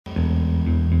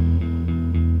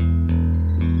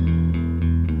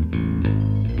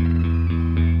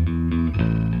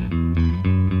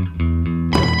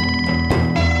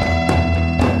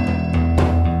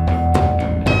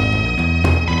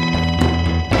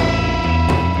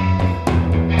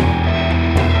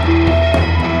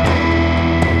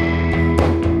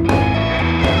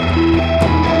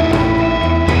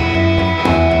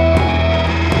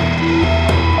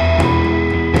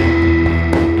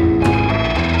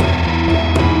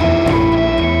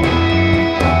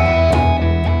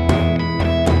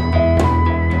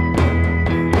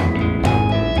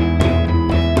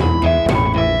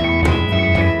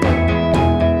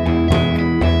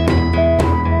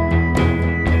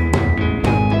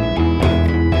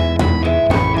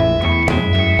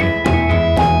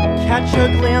a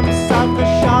glimpse of the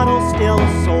shuttle still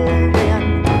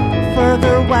soaring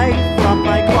further away from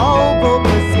my global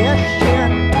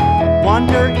position.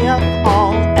 Wonder if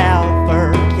I'll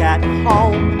ever get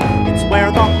home. It's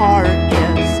where the heart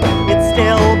is, it's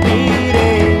still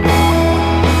beating.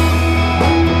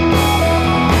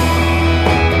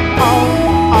 Oh,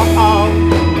 oh, oh,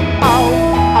 oh,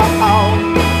 oh,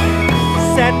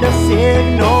 oh. Send a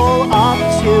signal up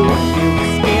to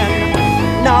Houston.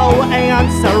 No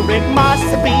answer, it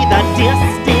must be the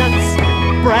distance.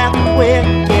 Breath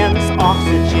quickens,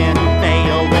 oxygen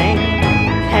failing,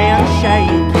 hand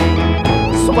shaking,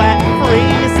 sweat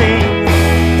freezing.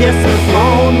 This is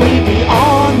lonely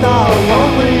beyond the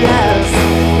loneliest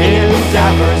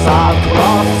endeavors I've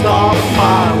crossed off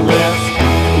my list.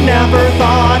 Never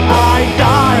thought I'd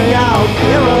die out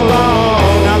here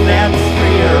alone. A man's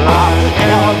fear I've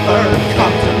ever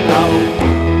come to know.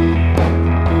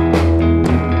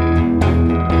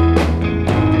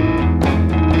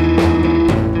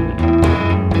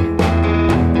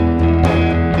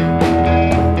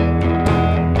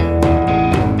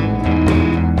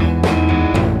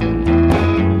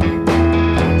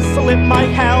 My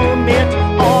helmet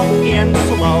off in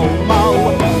slow-mo.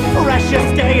 Precious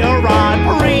day or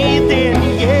I breathe in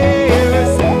years.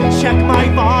 Check my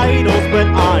vitals, but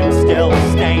I'm still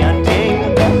standing.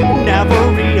 Never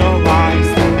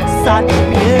realized such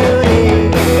beauty.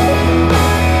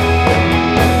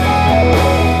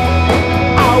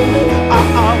 Oh,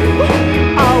 oh, oh,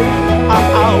 oh,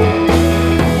 oh, oh.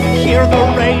 Hear the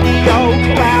radio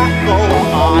crackle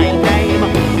my name.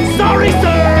 Sorry,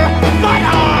 sir, but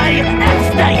I am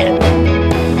staying.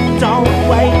 Don't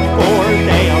wait for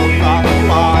their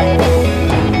reply.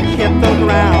 Hit the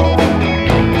ground,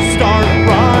 start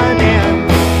running.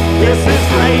 This is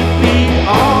great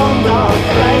beyond the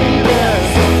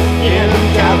greatest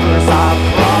endeavors I've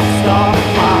crossed off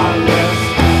my list.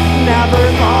 Never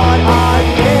thought I'd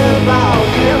live out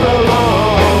here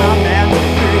alone. A man's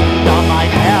freedom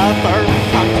I'd ever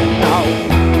come to know.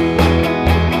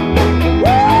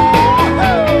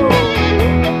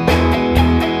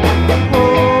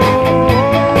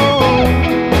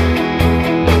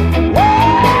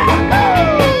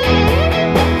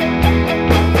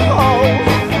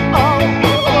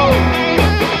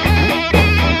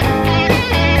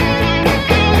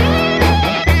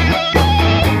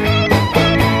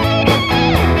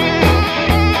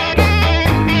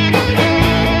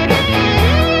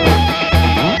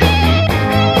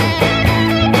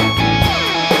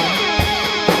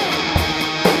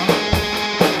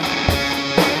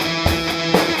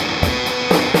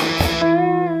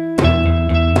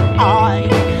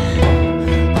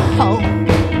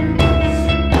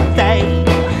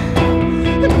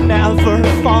 Never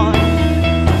find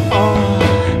a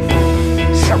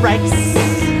trace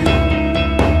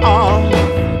of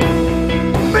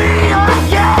me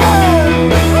again.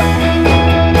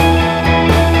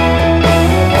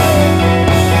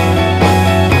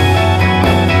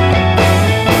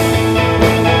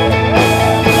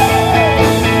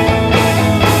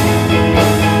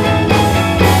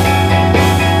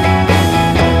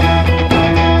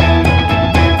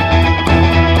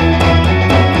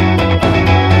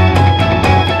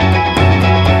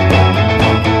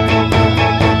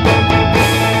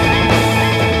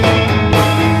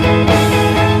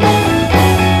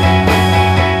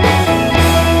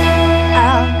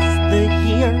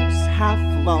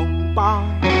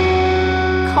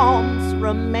 Calms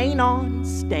remain on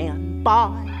standby.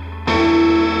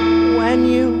 When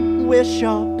you wish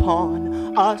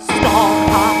upon a star,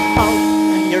 I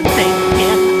hope you're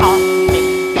thinking of